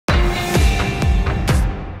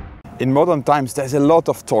In modern times, there's a lot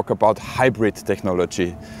of talk about hybrid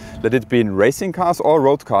technology. Let it be in racing cars or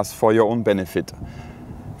road cars for your own benefit.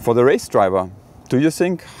 For the race driver, do you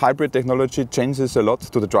think hybrid technology changes a lot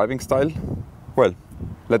to the driving style? Well,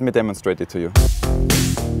 let me demonstrate it to you.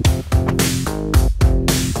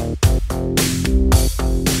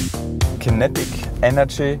 Kinetic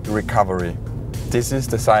energy recovery. This is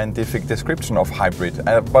the scientific description of hybrid.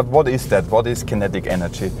 But what is that? What is kinetic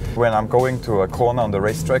energy? When I'm going to a corner on the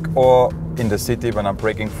racetrack or in the city when I'm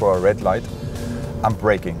braking for a red light, I'm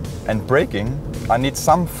braking. And braking, I need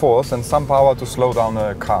some force and some power to slow down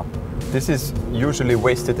a car. This is usually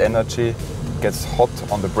wasted energy, gets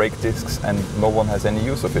hot on the brake discs and no one has any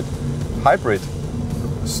use of it. Hybrid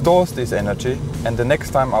stores this energy, and the next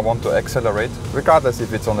time I want to accelerate, regardless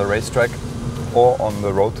if it's on the racetrack or on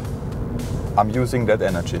the road, I'm using that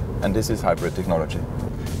energy, and this is hybrid technology.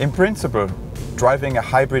 In principle, driving a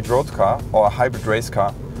hybrid road car or a hybrid race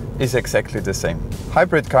car is exactly the same.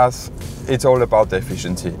 Hybrid cars, it's all about the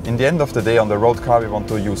efficiency. In the end of the day, on the road car we want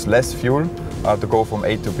to use less fuel to go from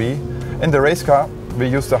A to B. In the race car we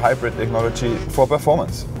use the hybrid technology for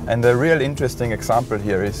performance. And the real interesting example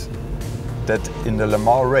here is that in the Le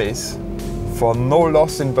Mans race, for no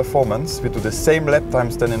loss in performance, we do the same lap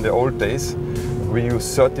times than in the old days. We use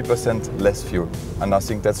 30% less fuel, and I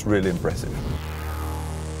think that's really impressive.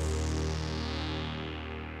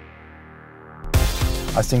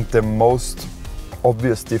 I think the most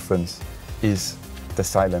obvious difference is the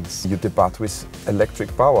silence. You depart with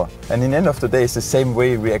electric power, and in the end of the day it's the same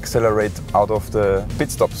way we accelerate out of the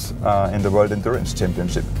pit stops in the World Endurance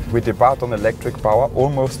Championship. We depart on electric power,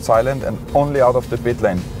 almost silent, and only out of the pit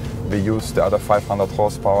lane we use the other 500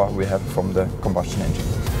 horsepower we have from the combustion engine.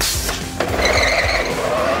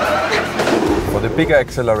 For the bigger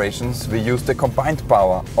accelerations, we use the combined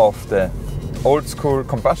power of the old school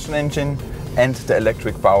combustion engine and the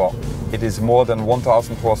electric power. It is more than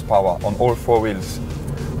 1000 horsepower on all four wheels,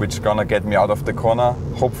 which is gonna get me out of the corner,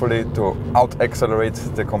 hopefully to out-accelerate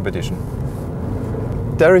the competition.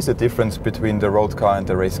 There is a difference between the road car and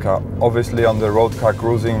the race car. Obviously on the road car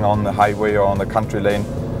cruising on the highway or on a country lane,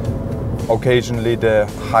 occasionally the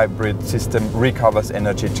hybrid system recovers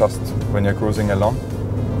energy just when you're cruising along.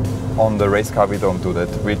 On the race car we don't do that.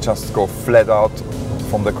 We just go flat out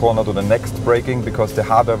from the corner to the next braking, because the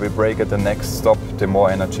harder we brake at the next stop, the more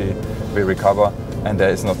energy we recover, and there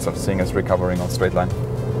is not such thing as recovering on straight line.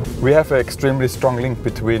 We have an extremely strong link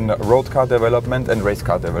between road car development and race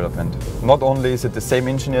car development. Not only is it the same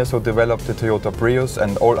engineers who developed the Toyota Prius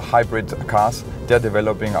and all hybrid cars, they're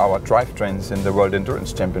developing our drivetrains in the World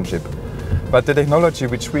Endurance Championship. But the technology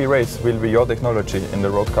which we race will be your technology in the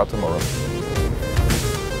road car tomorrow.